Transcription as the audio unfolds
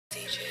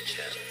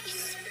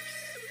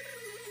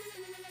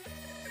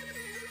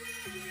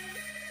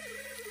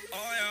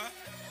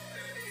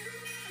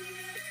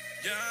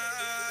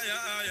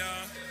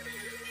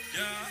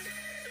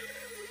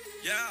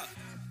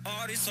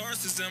these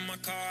horses in my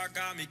car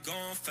got me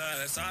going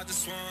fast. I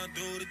just wanna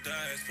do the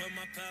dash, put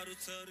my pedal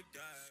to the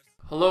gas.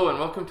 Hello and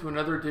welcome to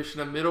another edition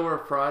of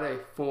Middleware Friday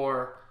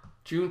for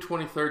June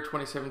 23rd,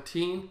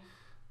 2017.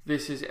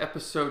 This is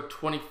episode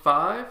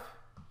 25,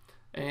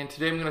 and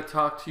today I'm going to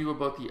talk to you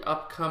about the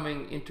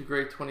upcoming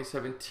Integrate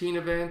 2017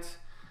 event.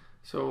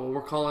 So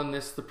we're calling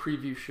this the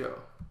preview show.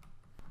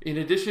 In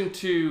addition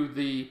to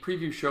the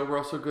preview show, we're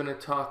also going to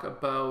talk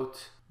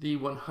about the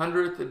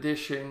 100th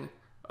edition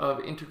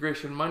of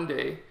Integration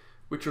Monday,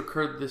 which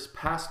occurred this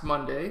past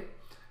Monday,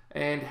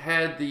 and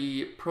had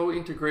the Pro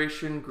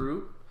Integration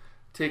group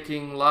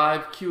taking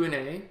live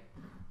Q&A,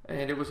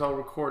 and it was all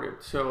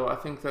recorded. So I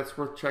think that's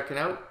worth checking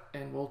out,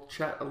 and we'll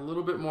chat a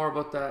little bit more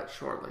about that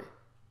shortly.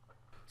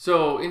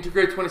 So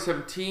Integrate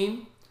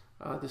 2017,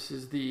 this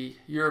is the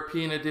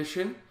European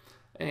edition,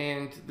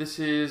 and this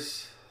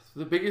is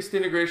the biggest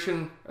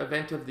integration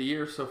event of the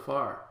year so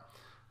far.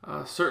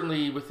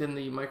 Certainly within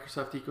the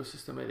Microsoft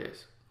ecosystem it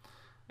is.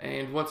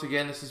 And once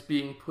again, this is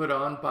being put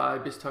on by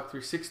BizTalk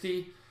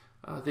 360.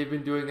 They've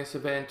been doing this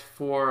event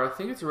for, I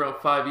think it's around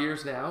 5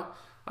 years now.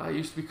 It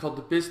used to be called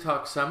the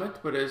BizTalk Summit,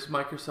 but as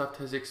Microsoft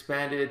has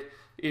expanded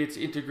its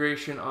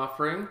integration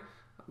offering,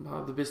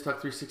 the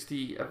BizTalk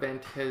 360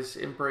 event has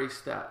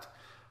embraced that.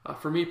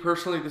 For me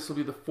personally, this will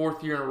be the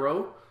 4th year in a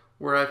row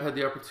where I've had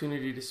the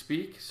opportunity to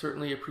speak.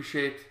 Certainly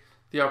appreciate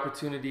the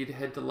opportunity to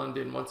head to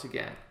London once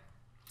again.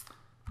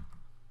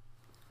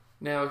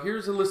 Now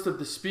here's a list of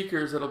the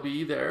speakers that'll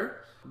be there.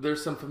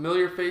 There's some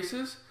familiar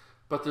faces,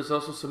 but there's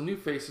also some new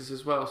faces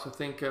as well. So I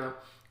think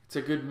it's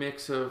a good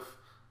mix of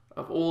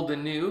old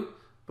and new,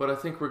 but I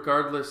think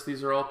regardless,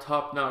 these are all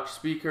top-notch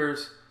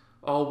speakers,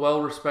 all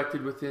well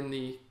respected within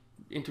the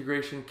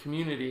integration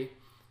community,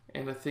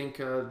 and I think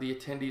the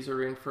attendees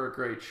are in for a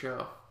great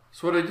show.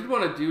 So what I did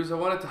want to do is I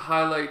wanted to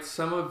highlight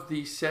some of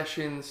the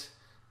sessions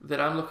that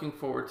I'm looking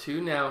forward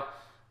to. Now,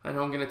 I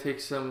know I'm going to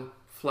take some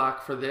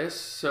flack for this,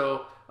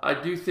 so I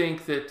do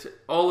think that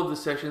all of the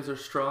sessions are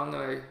strong,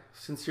 and I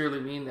sincerely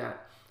mean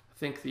that. I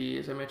think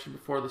as I mentioned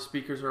before, the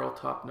speakers are all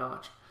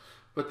top-notch.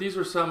 But these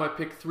are some. I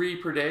picked 3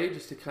 per day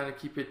just to kind of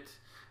keep it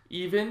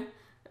even.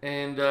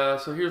 And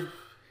so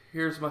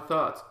here's my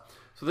thoughts.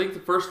 So I think the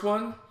first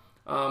one,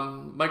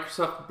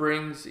 Microsoft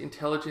brings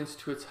intelligence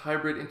to its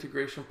hybrid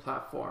integration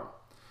platform.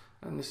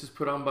 And this is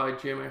put on by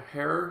Jim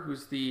O'Hara,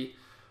 who's the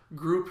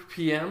group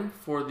PM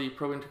for the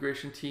Pro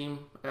Integration team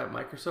at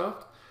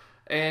Microsoft.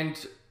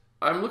 And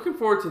I'm looking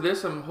forward to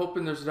this. I'm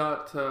hoping there's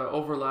not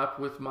overlap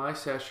with my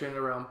session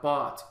around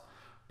bots,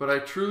 but I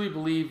truly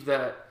believe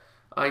that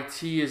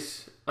IT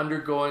is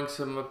undergoing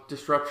some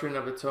disruption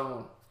of its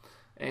own.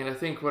 And I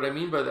think what I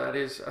mean by that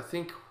is I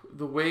think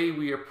the way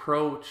we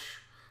approach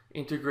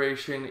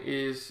integration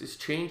is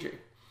changing.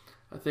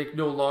 I think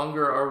no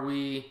longer are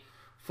we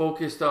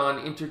focused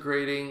on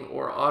integrating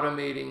or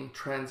automating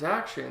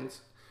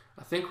transactions.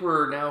 I think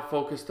we're now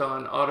focused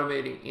on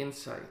automating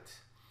insight.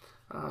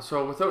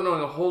 So without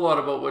knowing a whole lot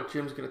about what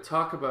Jim's going to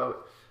talk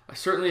about, I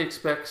certainly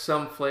expect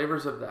some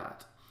flavors of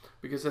that.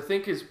 Because I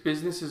think as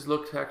businesses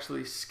look to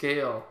actually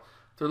scale,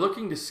 they're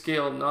looking to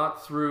scale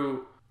not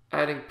through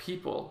adding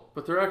people,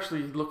 but they're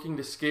actually looking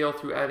to scale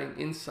through adding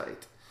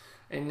insight.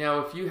 And now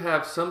if you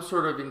have some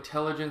sort of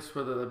intelligence,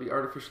 whether that be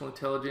artificial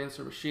intelligence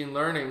or machine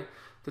learning,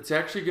 that's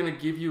actually going to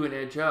give you an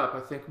edge up, I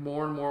think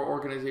more and more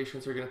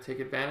organizations are going to take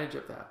advantage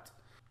of that.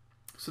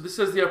 So this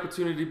has the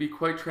opportunity to be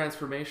quite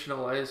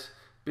transformational as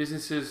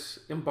businesses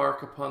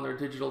embark upon their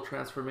digital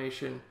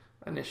transformation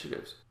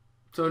initiatives.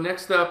 So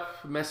next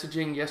up,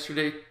 messaging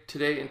yesterday,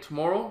 today, and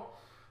tomorrow.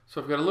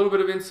 So I've got a little bit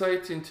of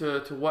insight into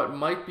what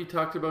might be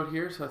talked about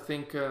here. So I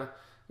think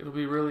it'll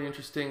be really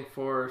interesting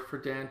for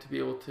Dan to be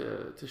able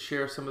to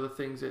share some of the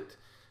things that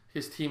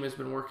his team has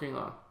been working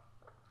on.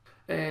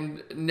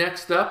 And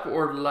next up,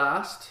 or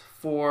last,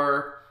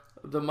 for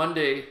the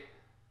Monday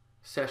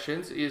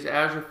sessions is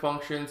Azure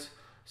Functions,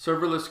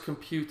 Serverless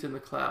Compute in the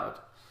Cloud.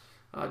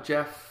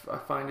 Jeff, I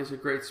find, is a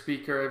great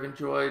speaker. I've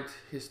enjoyed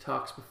his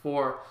talks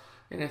before.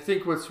 And I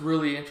think what's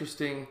really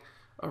interesting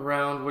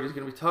around what he's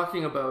going to be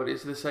talking about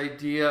is this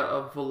idea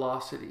of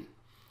velocity.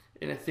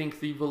 And I think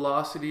the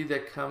velocity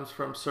that comes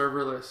from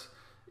serverless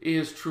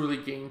is truly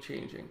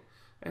game-changing.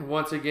 And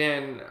once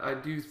again, I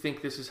do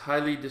think this is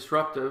highly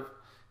disruptive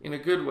in a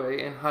good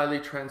way and highly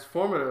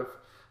transformative,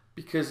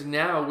 because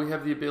now we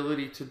have the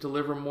ability to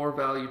deliver more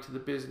value to the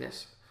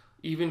business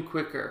even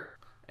quicker,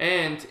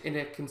 and in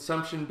a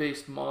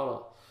consumption-based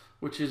model,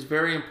 which is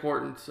very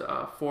important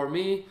for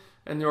me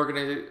and the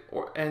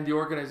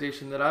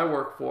organization that I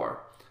work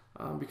for,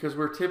 because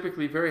we're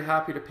typically very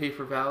happy to pay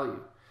for value,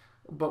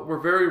 but we're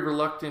very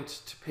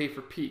reluctant to pay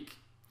for peak,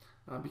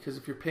 because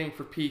if you're paying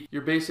for peak,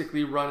 you're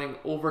basically running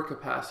over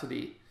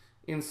capacity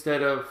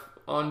instead of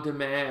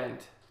on-demand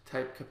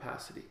type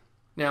capacity.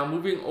 Now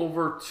moving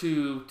over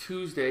to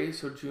Tuesday,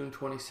 so June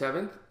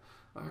 27th,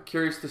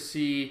 curious to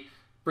see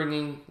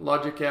bringing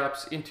Logic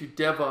Apps into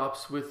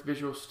DevOps with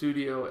Visual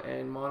Studio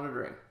and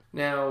monitoring.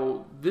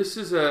 Now, this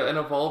is an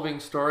evolving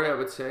story, I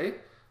would say.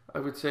 I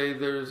would say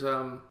there's,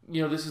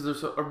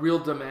 there's a real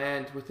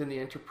demand within the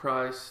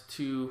enterprise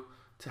to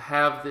to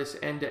have this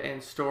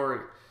end-to-end story.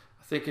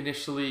 I think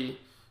initially,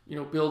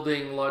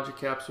 building logic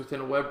apps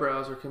within a web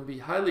browser can be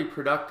highly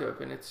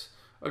productive, and it's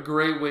a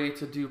great way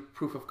to do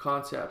proof of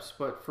concepts.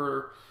 But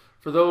for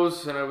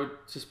those, and I would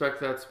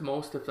suspect that's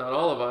most, if not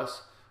all of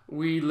us,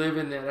 we live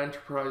in that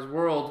enterprise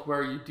world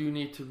where you do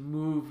need to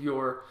move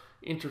your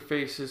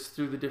interfaces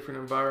through the different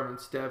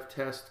environments, dev,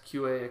 test,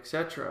 QA,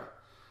 etc.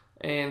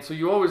 And so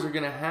you always are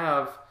going to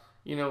have,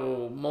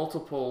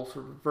 multiple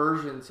sort of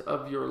versions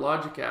of your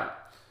logic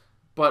app.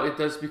 But it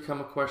does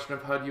become a question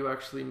of how do you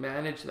actually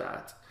manage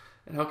that?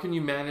 And how can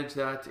you manage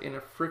that in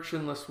a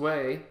frictionless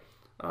way,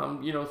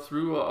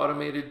 through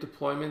automated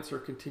deployments or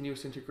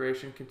continuous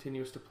integration,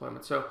 continuous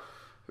deployment. So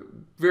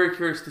very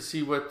curious to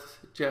see what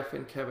Jeff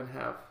and Kevin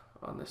have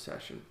on this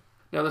session.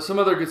 Now, there's some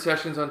other good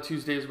sessions on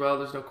Tuesday as well,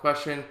 there's no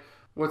question.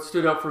 What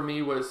stood out for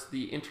me was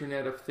the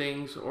Internet of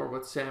Things, or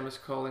what Sam is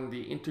calling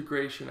the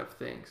integration of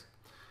things.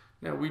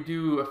 Now, we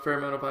do a fair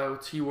amount of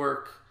IoT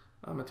work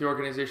at the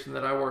organization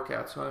that I work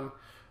at, so I'm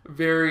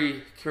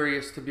very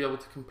curious to be able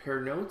to compare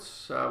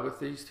notes with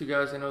these two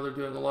guys. I know they're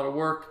doing a lot of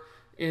work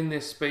in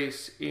this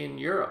space in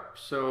Europe,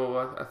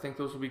 so I think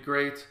those will be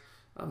great.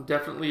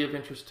 Definitely of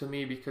interest to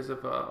me because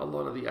of a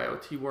lot of the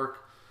IoT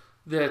work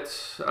that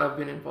I've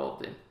been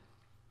involved in.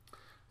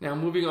 Now,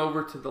 moving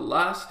over to the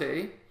last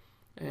day,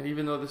 and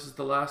even though this is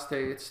the last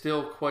day, it's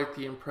still quite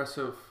the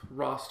impressive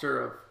roster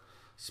of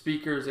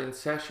speakers and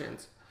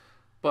sessions.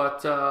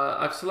 But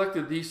I've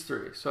selected these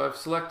three. So I've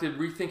selected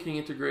Rethinking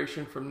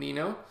Integration from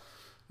Nino.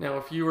 Now,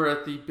 if you were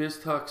at the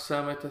BizTalk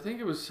Summit, I think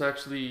it was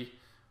actually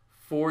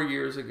 4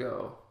 years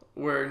ago,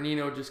 where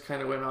Nino just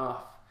kind of went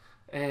off.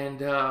 And,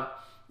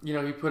 he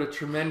always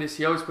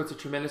puts a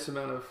tremendous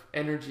amount of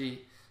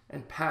energy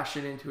and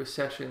passion into a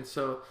session.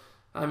 So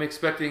I'm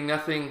expecting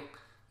nothing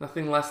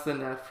less than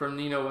that from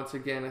Nino once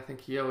again. I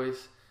think he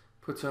always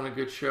puts on a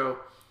good show.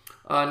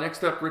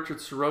 Next up, Richard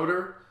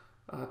Seroter,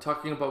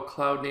 talking about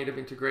cloud native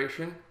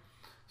integration.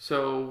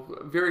 So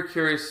very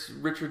curious.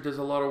 Richard does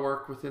a lot of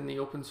work within the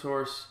open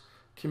source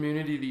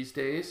community these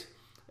days,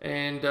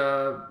 and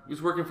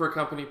he's working for a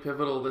company,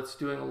 Pivotal, that's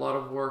doing a lot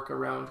of work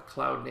around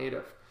cloud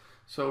native.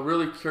 So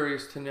really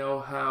curious to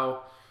know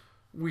how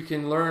we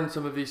can learn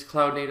some of these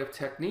cloud native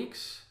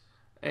techniques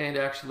and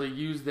actually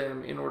use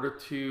them in order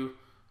to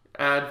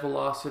add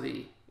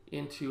velocity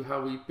into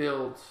how we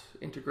build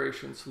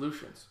integration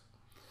solutions.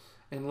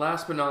 And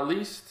last but not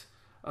least,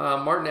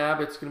 Martin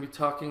Abbott's going to be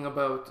talking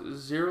about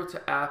zero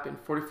to app in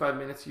 45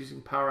 minutes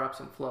using Power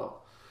Apps and Flow.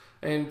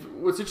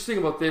 And what's interesting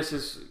about this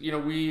is,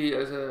 we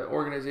as an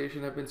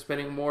organization have been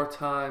spending more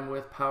time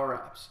with Power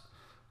Apps.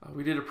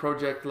 We did a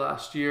project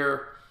last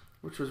year,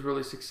 which was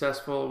really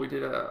successful. We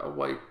did a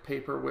white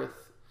paper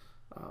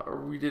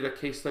we did a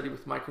case study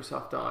with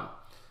Microsoft on,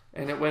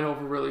 and it went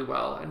over really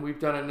well. And we've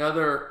done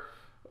another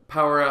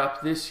Power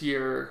App this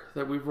year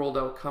that we've rolled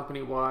out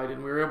company-wide,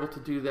 and we were able to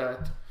do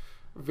that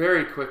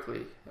very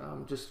quickly,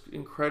 just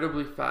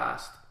incredibly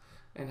fast,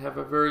 and have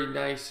a very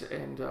nice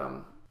and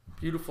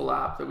beautiful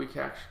app that we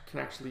can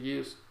actually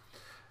use.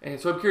 And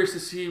so I'm curious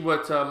to see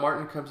what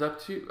Martin comes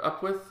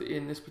up with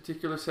in this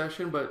particular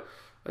session, but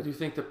I do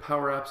think that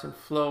Power Apps and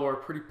Flow are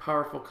a pretty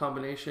powerful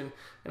combination,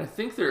 and I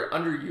think they're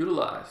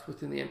underutilized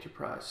within the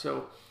enterprise.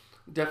 So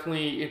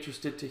definitely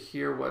interested to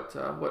hear what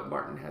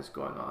Martin has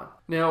going on.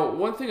 Now,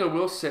 one thing I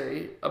will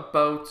say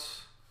about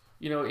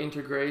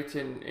Integrate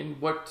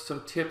and what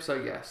some tips, I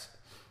guess.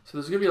 So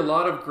there's going to be a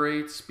lot of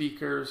great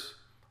speakers,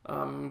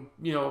 from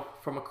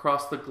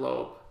across the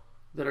globe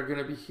that are going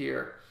to be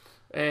here,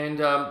 and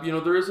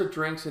there is a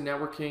drinks and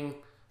networking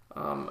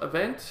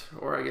event,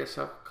 or I guess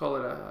I'll call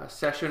it a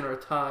session or a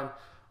time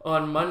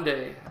on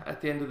Monday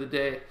at the end of the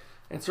day,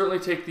 and certainly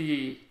take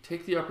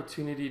the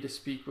opportunity to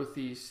speak with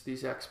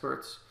these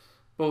experts,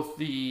 both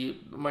the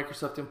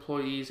Microsoft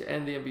employees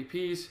and the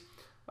MVPs.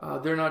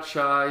 They're not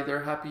shy.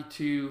 They're happy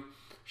to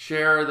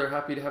share. They're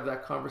happy to have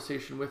that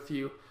conversation with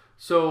you.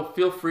 So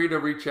feel free to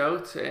reach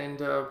out and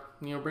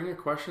bring your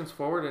questions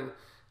forward and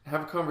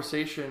have a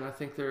conversation. I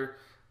think they're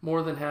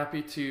more than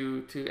happy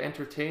to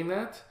entertain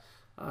that.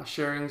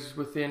 Sharing's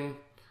within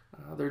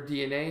their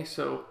DNA.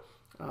 So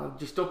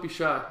just don't be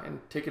shy and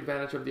take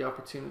advantage of the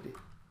opportunity.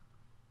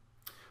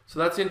 So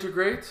that's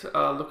Integrate.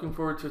 Looking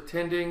forward to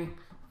attending.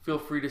 Feel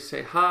free to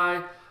say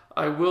hi.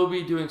 I will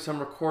be doing some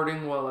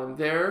recording while I'm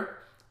there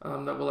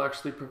that will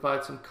actually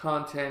provide some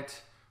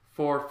content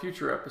for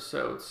future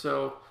episodes.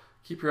 So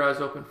keep your eyes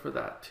open for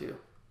that too.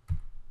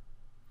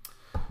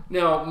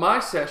 Now, my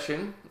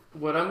session,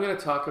 what I'm going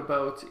to talk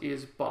about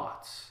is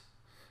bots.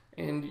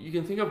 And you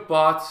can think of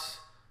bots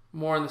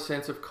more in the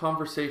sense of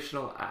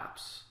conversational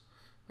apps.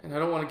 And I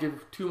don't want to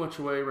give too much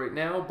away right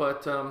now,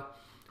 but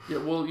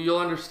you'll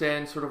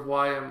understand sort of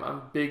why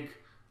I'm big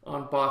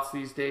on bots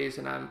these days,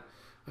 and I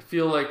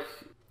feel like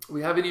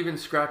we haven't even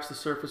scratched the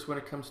surface when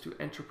it comes to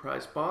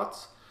enterprise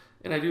bots,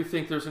 and I do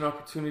think there's an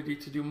opportunity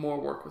to do more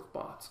work with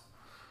bots.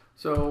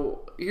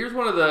 So here's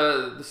one of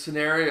the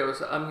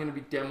scenarios I'm going to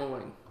be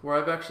demoing where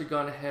I've actually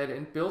gone ahead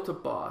and built a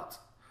bot,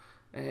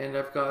 and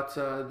I've got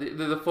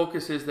the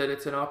focus is that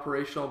it's an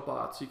operational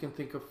bot, so you can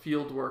think of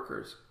field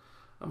workers.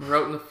 are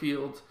out in the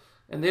field,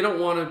 and they don't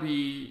want to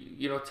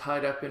be,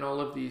 tied up in all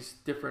of these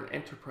different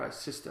enterprise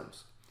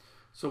systems.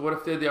 So what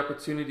if they had the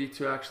opportunity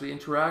to actually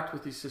interact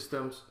with these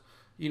systems,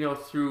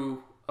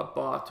 through a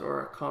bot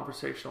or a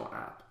conversational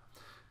app?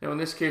 Now in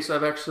this case,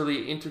 I've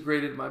actually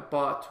integrated my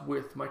bot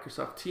with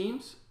Microsoft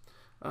Teams,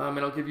 and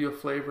I'll give you a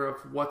flavor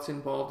of what's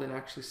involved in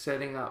actually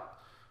setting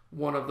up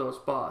one of those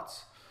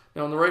bots.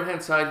 Now on the right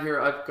hand side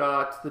here, I've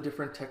got the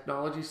different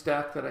technology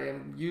stack that I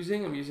am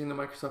using. I'm using the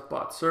Microsoft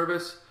Bot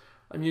Service.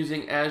 I'm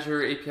using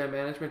Azure API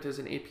Management as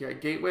an API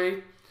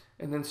gateway.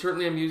 And then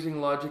certainly I'm using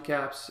Logic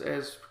Apps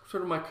as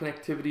sort of my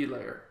connectivity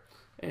layer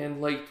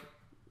and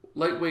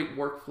lightweight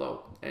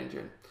workflow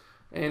engine.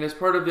 And as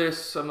part of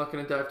this, I'm not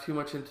going to dive too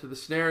much into the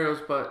scenarios,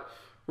 but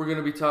we're going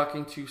to be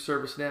talking to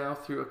ServiceNow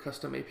through a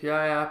custom API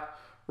app.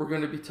 We're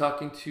going to be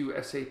talking to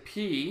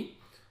SAP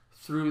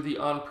through the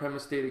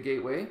on-premise data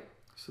gateway.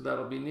 So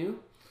that'll be new.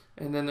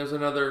 And then there's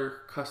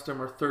another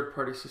custom or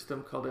third-party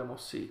system called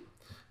MOC.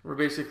 We're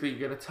basically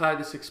going to tie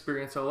this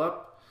experience all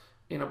up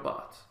in a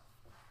bot.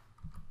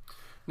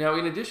 Now,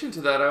 in addition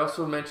to that, I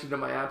also mentioned in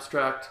my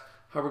abstract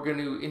how we're going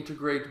to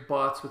integrate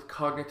bots with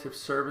cognitive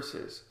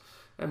services.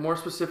 And more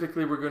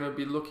specifically, we're going to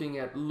be looking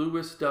at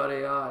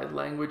Lewis.ai,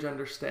 language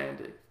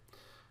understanding.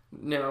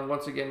 Now,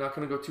 once again, not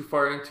going to go too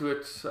far into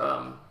it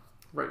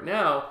right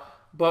now,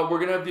 but we're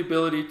going to have the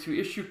ability to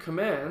issue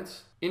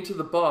commands into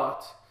the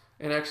bot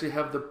and actually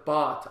have the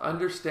bot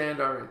understand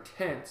our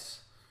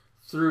intents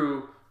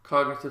through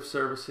cognitive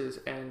services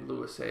and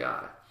Lewis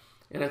AI.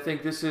 And I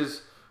think this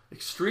is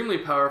extremely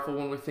powerful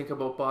when we think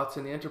about bots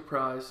in the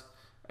enterprise.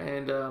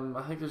 And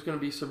I think there's going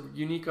to be some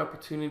unique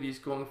opportunities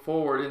going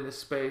forward in this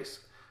space.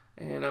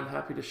 And I'm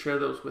happy to share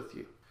those with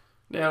you.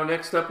 Now,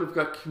 next up, we've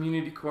got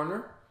Community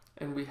Corner.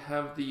 And we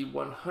have the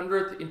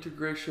 100th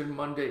Integration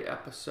Monday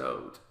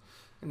episode.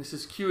 And this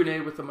is Q&A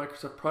with the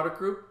Microsoft Product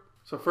Group.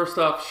 So first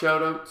off,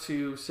 shout out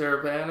to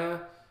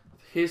Saravana,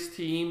 his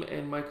team,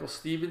 and Michael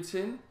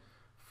Stevenson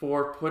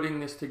for putting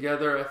this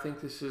together. I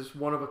think this is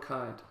one of a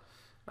kind.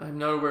 I'm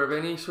not aware of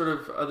any sort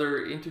of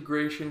other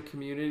integration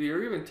community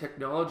or even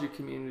technology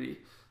community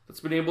that's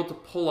been able to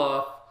pull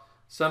off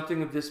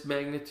something of this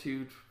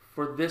magnitude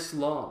for this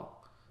long.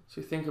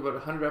 So you think about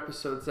 100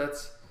 episodes,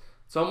 it's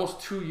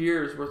almost 2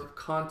 years worth of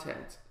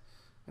content.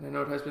 And I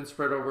know it has been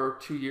spread over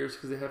 2 years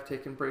because they have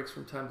taken breaks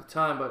from time to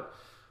time, but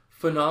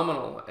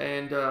phenomenal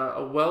and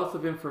a wealth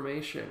of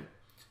information.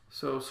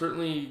 So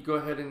certainly go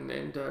ahead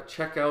and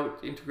check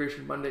out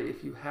Integration Monday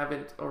if you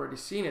haven't already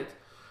seen it.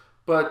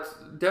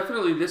 But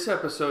definitely this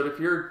episode, if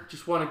you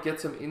just want to get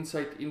some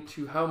insight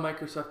into how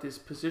Microsoft is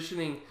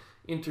positioning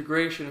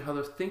integration and how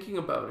they're thinking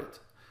about it,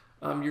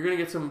 you're going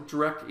to get some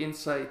direct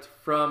insight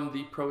from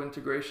the Pro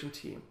Integration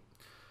team.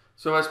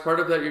 So as part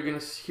of that, you're going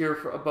to hear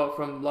about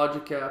from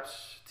Logic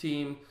Apps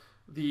team,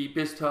 the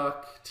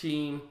BizTalk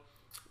team,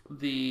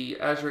 the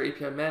Azure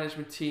API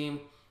Management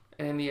team,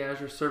 and the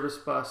Azure Service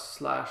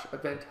Bus /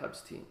 Event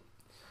Hubs team.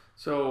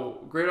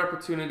 So great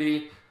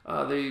opportunity.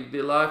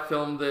 They live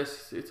filmed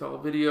this. It's all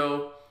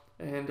video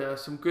and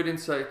some good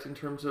insight in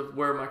terms of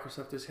where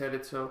Microsoft is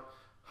headed. So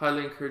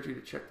highly encourage you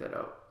to check that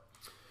out.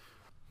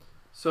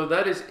 So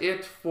that is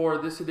it for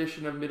this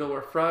edition of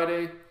Middleware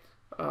Friday.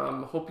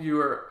 Hope you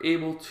are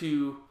able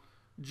to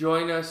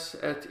join us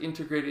at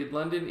Integrated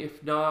London.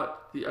 If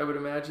not, I would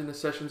imagine the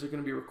sessions are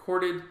going to be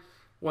recorded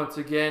once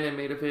again and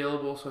made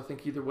available. So I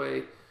think either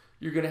way,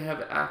 you're going to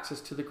have access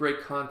to the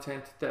great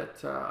content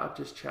that I've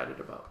just chatted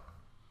about.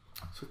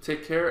 So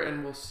take care,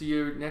 and we'll see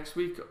you next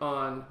week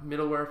on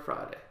Middleware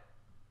Friday.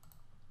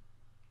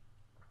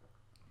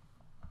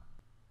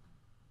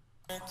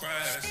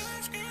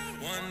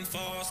 One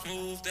false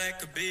move that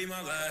could be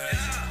my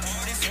last.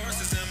 All these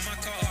horses in my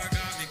car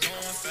got me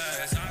going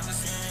fast.